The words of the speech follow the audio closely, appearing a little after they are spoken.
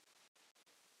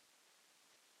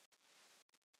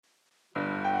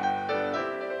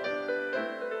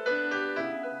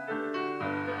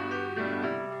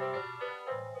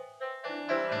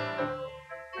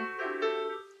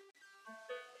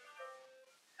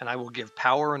And I will give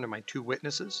power unto my 2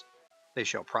 witnesses. They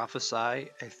shall prophesy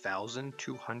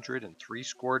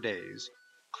 1,260 days,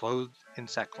 clothed in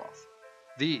sackcloth.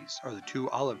 These are the 2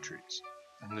 olive trees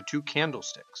and the 2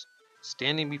 candlesticks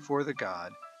standing before the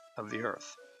God of the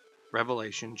earth.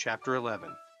 Revelation chapter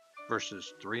 11,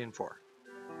 verses 3 and 4.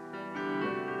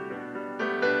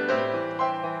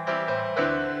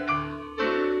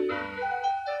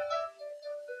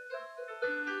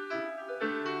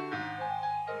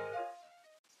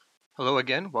 Hello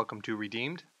again. Welcome to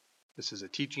Redeemed. This is a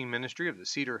teaching ministry of the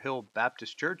Cedar Hill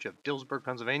Baptist Church of Dillsburg,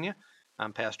 Pennsylvania.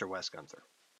 I'm Pastor Wes Gunther.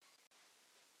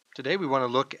 Today we want to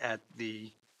look at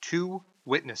the 2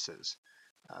 witnesses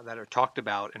that are talked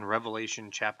about in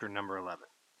Revelation chapter number 11.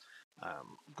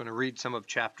 I'm going to read some of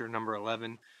chapter number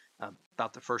 11,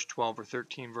 about the first 12 or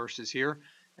 13 verses here,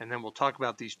 and then we'll talk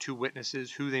about these 2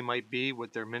 witnesses, who they might be,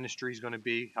 what their ministry is going to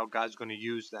be, how God's going to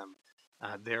use them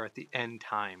there at the end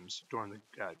times during the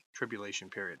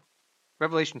tribulation period.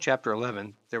 Revelation chapter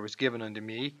 11, there was given unto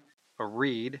me a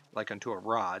reed like unto a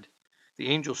rod. The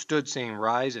angel stood, saying,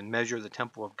 Rise and measure the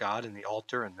temple of God and the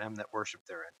altar and them that worship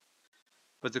therein.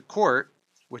 But the court,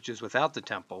 which is without the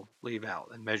temple, leave out,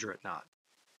 and measure it not.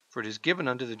 For it is given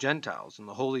unto the Gentiles, and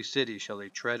the holy city shall they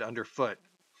tread under foot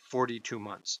 42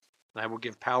 months. And I will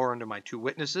give power unto my 2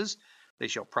 witnesses. They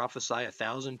shall prophesy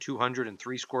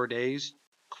 1,260 days,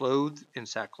 clothed in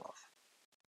sackcloth.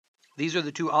 These are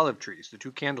the 2 olive trees, the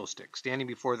 2 candlesticks, standing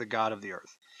before the God of the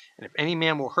earth. And if any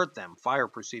man will hurt them, fire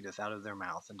proceedeth out of their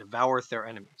mouth, and devoureth their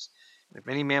enemies. And if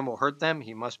any man will hurt them,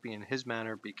 he must be in his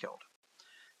manner be killed.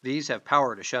 These have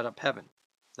power to shut up heaven,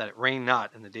 that it rain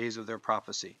not in the days of their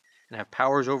prophecy, and have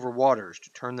powers over waters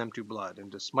to turn them to blood,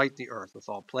 and to smite the earth with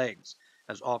all plagues,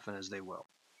 as often as they will.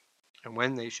 And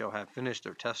when they shall have finished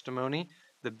their testimony,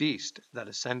 the beast that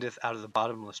ascendeth out of the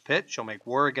bottomless pit shall make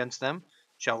war against them,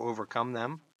 shall overcome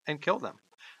them, and kill them.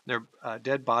 Their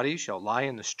dead bodies shall lie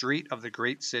in the street of the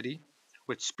great city,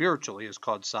 which spiritually is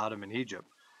called Sodom and Egypt,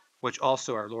 which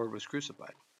also our Lord was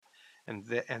crucified. And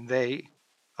they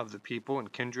of the people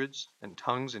and kindreds and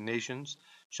tongues and nations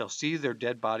shall see their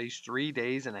dead bodies 3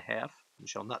 days and a half, and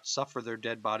shall not suffer their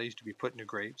dead bodies to be put into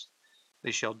graves.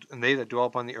 And they that dwell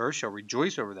upon the earth shall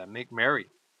rejoice over them, make merry.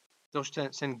 They'll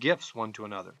send gifts one to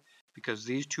another, because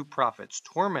these 2 prophets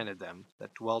tormented them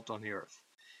that dwelt on the earth.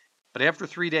 But after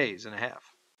 3 days and a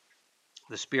half,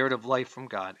 the Spirit of life from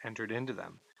God entered into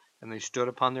them, and they stood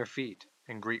upon their feet,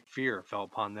 and great fear fell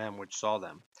upon them which saw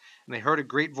them. And they heard a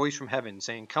great voice from heaven,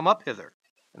 saying, Come up hither.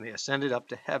 And they ascended up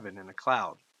to heaven in a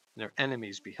cloud, and their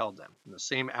enemies beheld them. In the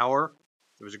same hour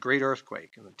there was a great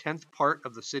earthquake, and the 10th part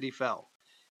of the city fell.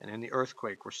 And in the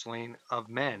earthquake were slain of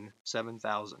men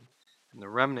 7,000. And the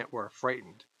remnant were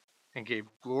affrighted, and gave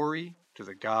glory to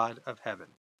the God of heaven.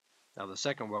 Now the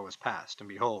second woe is past, and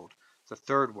behold, the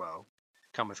third woe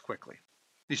cometh quickly.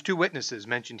 These 2 witnesses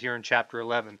mentioned here in chapter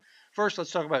 11. First,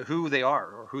 let's talk about who they are,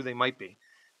 or who they might be.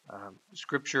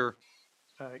 Scripture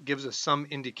gives us some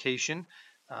indication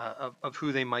of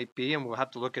who they might be, and we'll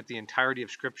have to look at the entirety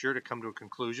of Scripture to come to a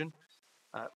conclusion.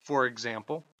 For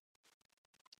example,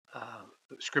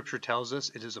 Scripture tells us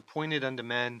it is appointed unto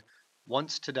men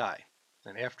once to die,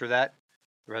 and after that,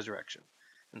 the resurrection.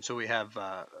 And so we have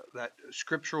that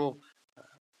scriptural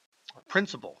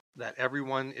principle that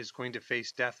everyone is going to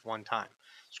face death one time.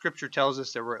 Scripture tells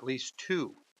us there were at least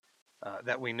 2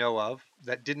 that we know of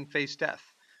that didn't face death.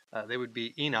 They would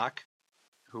be Enoch,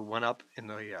 who went up in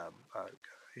the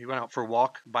he went out for a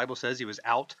walk. The Bible says he was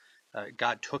out.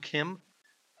 God took him,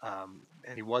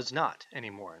 and he was not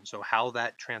anymore. And so how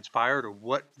that transpired or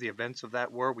what the events of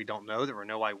that were, we don't know. There were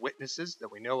no eyewitnesses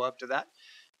that we know of to that.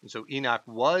 And so Enoch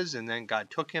was, and then God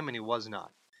took him, and he was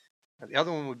not. Now, the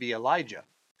other one would be Elijah.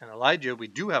 And Elijah, we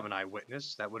do have an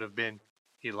eyewitness. That would have been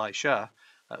Elisha,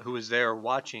 who was there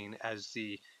watching as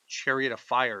the chariot of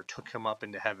fire took him up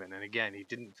into heaven. And again, he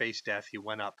didn't face death. He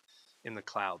went up in the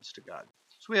clouds to God.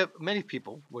 So we have many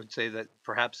people would say that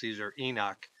perhaps these are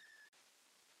Enoch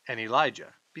and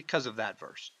Elijah because of that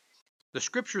verse. The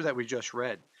scripture that we just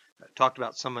read talked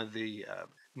about some of the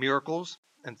miracles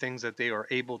and things that they are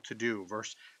able to do.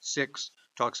 Verse 6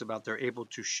 talks about they're able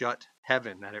to shut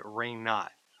heaven, that it rain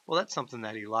not. Well, that's something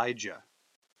that Elijah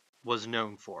was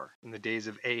known for in the days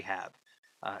of Ahab,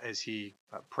 as he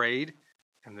prayed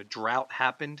and the drought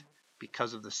happened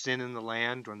because of the sin in the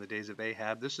land during the days of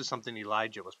Ahab. This is something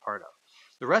Elijah was part of.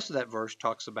 The rest of that verse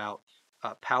talks about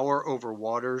power over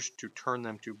waters to turn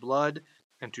them to blood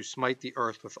and to smite the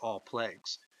earth with all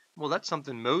plagues. Well, that's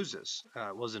something Moses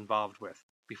was involved with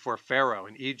before Pharaoh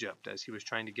in Egypt, as he was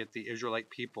trying to get the Israelite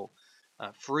people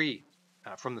free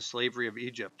from the slavery of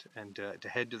Egypt and to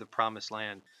head to the promised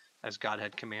land. as God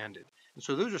had commanded. And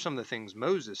so those are some of the things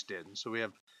Moses did. And so we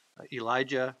have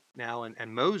Elijah now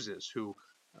and Moses who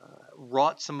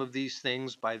wrought some of these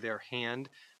things by their hand.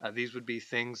 These would be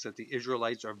things that the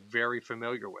Israelites are very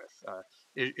familiar with.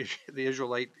 The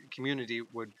Israelite community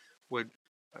would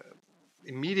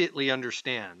immediately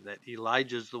understand that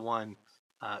Elijah is the one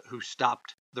who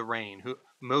stopped the rain.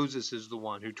 Moses is the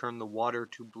one who turned the water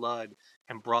to blood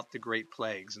and brought the great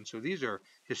plagues. And so these are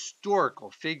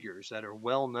historical figures that are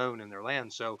well known in their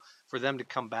land. So for them to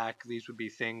come back, these would be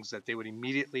things that they would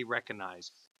immediately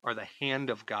recognize are the hand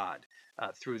of God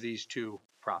through these two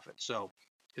prophets. So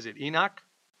is it Enoch?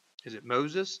 Is it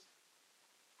Moses?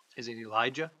 Is it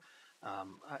Elijah?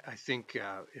 I think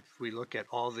if we look at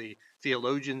all the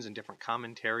theologians and different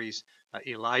commentaries,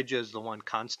 Elijah is the one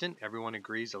constant. Everyone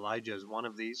agrees Elijah is one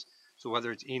of these. So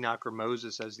whether it's Enoch or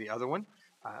Moses as the other one,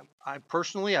 I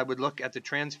would look at the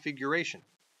Transfiguration.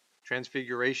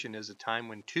 Transfiguration is a time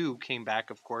when two came back,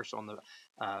 of course, on the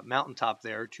mountaintop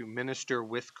there to minister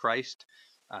with Christ,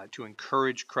 to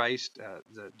encourage Christ.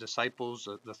 The disciples,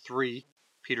 the three,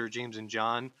 Peter, James, and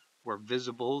John, were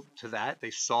visible to that.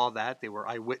 They saw that. They were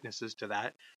eyewitnesses to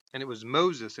that. And it was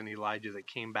Moses and Elijah that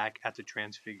came back at the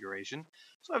Transfiguration.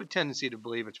 So I have a tendency to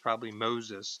believe it's probably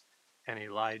Moses and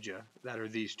Elijah that are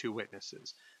these two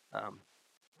witnesses.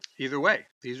 Either way,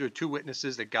 these are two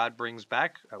witnesses that God brings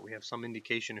back. We have some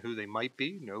indication who they might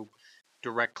be, no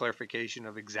direct clarification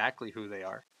of exactly who they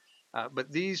are.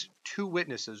 But these two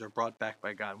witnesses are brought back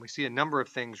by God. And we see a number of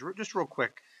things, just real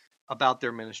quick, about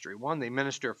their ministry. One, they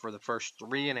minister for the first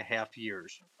 3.5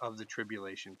 years of the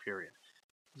tribulation period.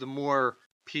 The more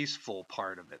peaceful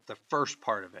part of it, the first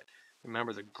part of it.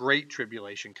 Remember, the great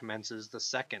tribulation commences the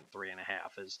second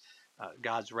 3.5 as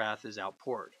God's wrath is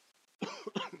outpoured.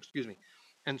 Excuse me.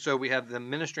 And so we have them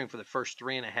ministering for the first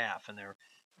 3.5, and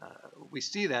we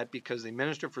see that because they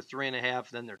minister for 3.5,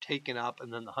 then they're taken up,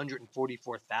 and then the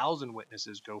 144,000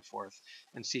 witnesses go forth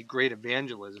and see great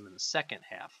evangelism in the second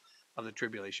half of the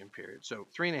tribulation period. So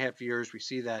 3.5 years, we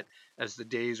see that as the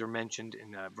days are mentioned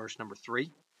in verse number 3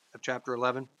 of chapter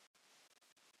 11,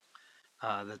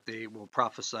 that they will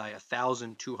prophesy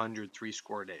 1,200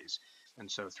 days.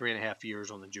 And so 3.5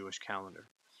 years on the Jewish calendar.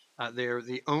 They're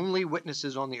the only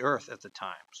witnesses on the earth at the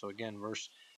time. So again, verse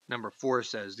number 4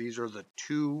 says, these are the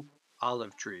two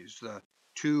olive trees, the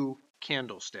two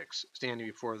candlesticks standing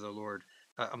before the Lord,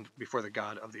 before the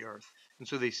God of the earth. And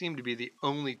so they seem to be the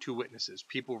only two witnesses.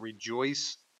 People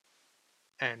rejoice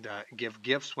and give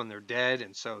gifts when they're dead,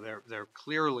 and so they're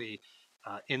clearly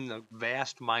in the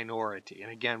vast minority.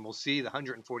 And again, we'll see the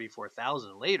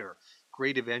 144,000 later,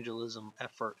 great evangelism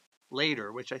effort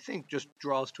later, which I think just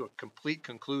draws to a complete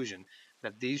conclusion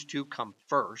that these two come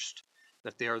first,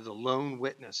 that they are the lone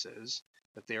witnesses,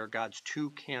 that they are God's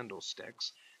two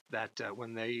candlesticks, that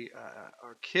when they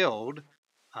are killed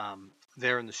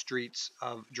there in the streets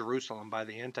of Jerusalem by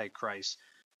the Antichrist,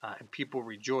 and people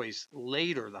rejoice,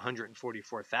 later the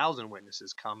 144,000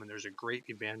 witnesses come, and there's a great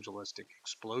evangelistic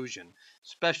explosion,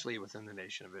 especially within the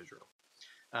nation of Israel.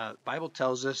 Bible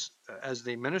tells us as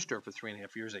they minister for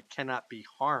 3.5 years, they cannot be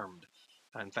harmed.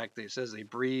 In fact, it says they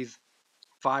breathe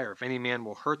fire. If any man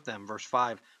will hurt them, verse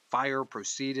 5, fire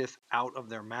proceedeth out of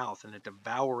their mouth, and it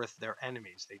devoureth their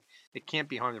enemies. They can't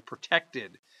be harmed. They're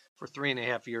protected for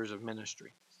 3.5 years of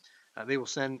ministry. They will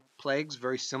send plagues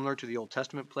very similar to the Old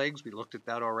Testament plagues. We looked at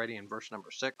that already in verse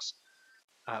number 6.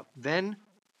 Then,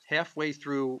 halfway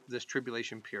through this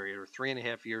tribulation period, or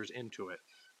 3.5 years into it,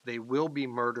 they will be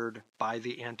murdered by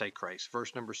the Antichrist.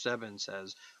 Verse number 7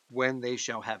 says, when they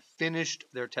shall have finished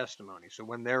their testimony. So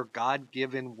when their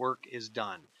God-given work is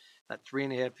done, that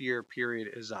 3.5 year period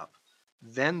is up,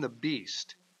 then the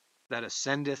beast that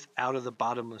ascendeth out of the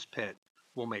bottomless pit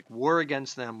will make war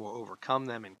against them, will overcome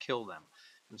them, and kill them.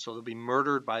 And so they'll be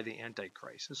murdered by the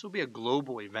Antichrist. This will be a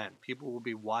global event. People will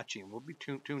be watching. We'll be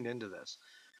tuned into this.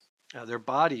 Their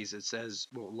bodies, it says,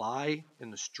 will lie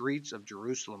in the streets of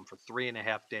Jerusalem for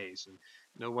 3.5 days, and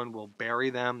no one will bury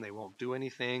them. They won't do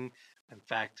anything. In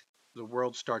fact, the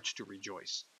world starts to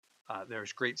rejoice.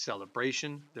 There's great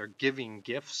celebration. They're giving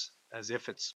gifts as if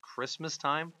it's Christmas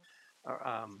time.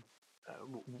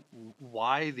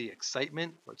 Why the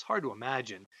excitement? Well, it's hard to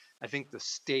imagine. I think the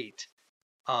state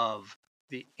of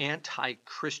the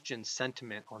anti-Christian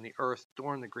sentiment on the earth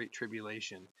during the Great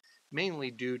Tribulation, mainly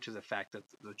due to the fact that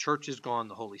the church is gone,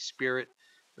 the Holy Spirit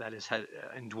that has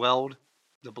indwelled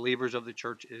the believers of the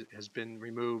church has been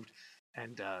removed,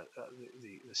 and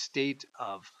the state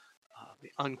of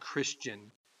the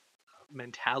unchristian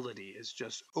mentality is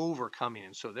just overcoming.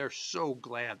 And so they're so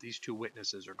glad these two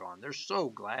witnesses are gone. They're so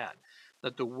glad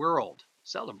that the world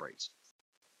celebrates.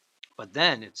 But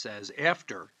then it says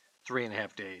after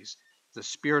 3.5 days, the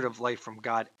Spirit of life from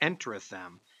God entereth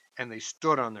them, and they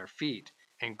stood on their feet,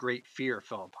 and great fear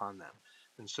fell upon them.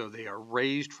 And so they are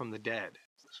raised from the dead.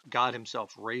 God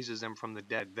himself raises them from the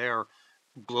dead there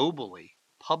globally,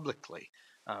 publicly.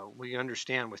 We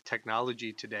understand with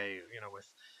technology today, with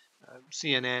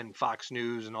CNN, Fox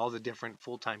News, and all the different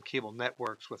full-time cable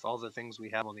networks, with all the things we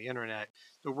have on the internet,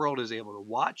 the world is able to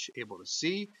watch, able to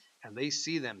see, and they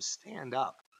see them stand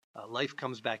up. Life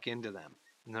comes back into them.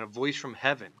 And then a voice from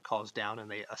heaven calls down,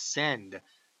 and they ascend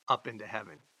up into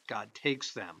heaven. God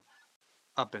takes them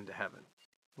up into heaven.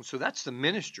 And so that's the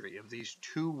ministry of these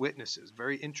two witnesses.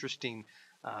 Very interesting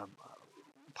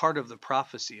part of the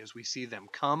prophecy as we see them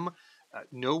come.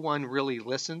 No one really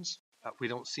listens. We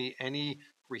don't see any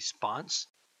response.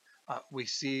 We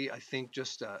see, I think,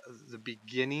 just the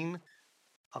beginning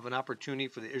of an opportunity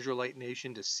for the Israelite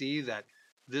nation to see that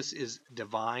this is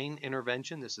divine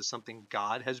intervention. This is something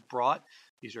God has brought.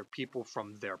 These are people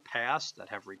from their past that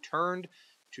have returned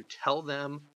to tell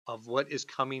them of what is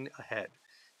coming ahead.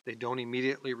 They don't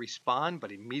immediately respond,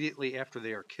 but immediately after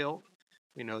they are killed,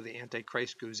 we know the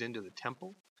Antichrist goes into the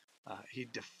temple. He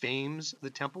defames the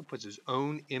temple, puts his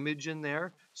own image in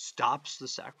there, stops the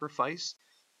sacrifice.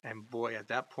 And boy, at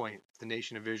that point, the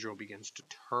nation of Israel begins to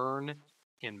turn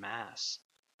in mass.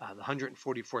 The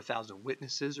 144,000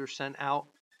 witnesses are sent out,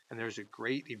 and there's a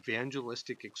great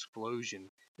evangelistic explosion,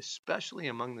 especially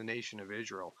among the nation of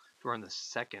Israel during the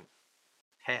second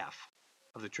half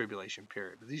of the tribulation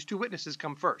period. But these two witnesses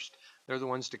come first. They're the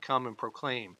ones to come and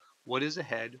proclaim what is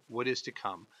ahead, what is to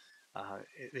come.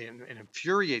 It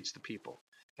infuriates the people,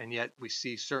 and yet we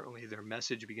see certainly their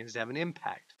message begins to have an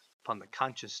impact upon the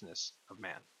consciousness of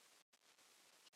man.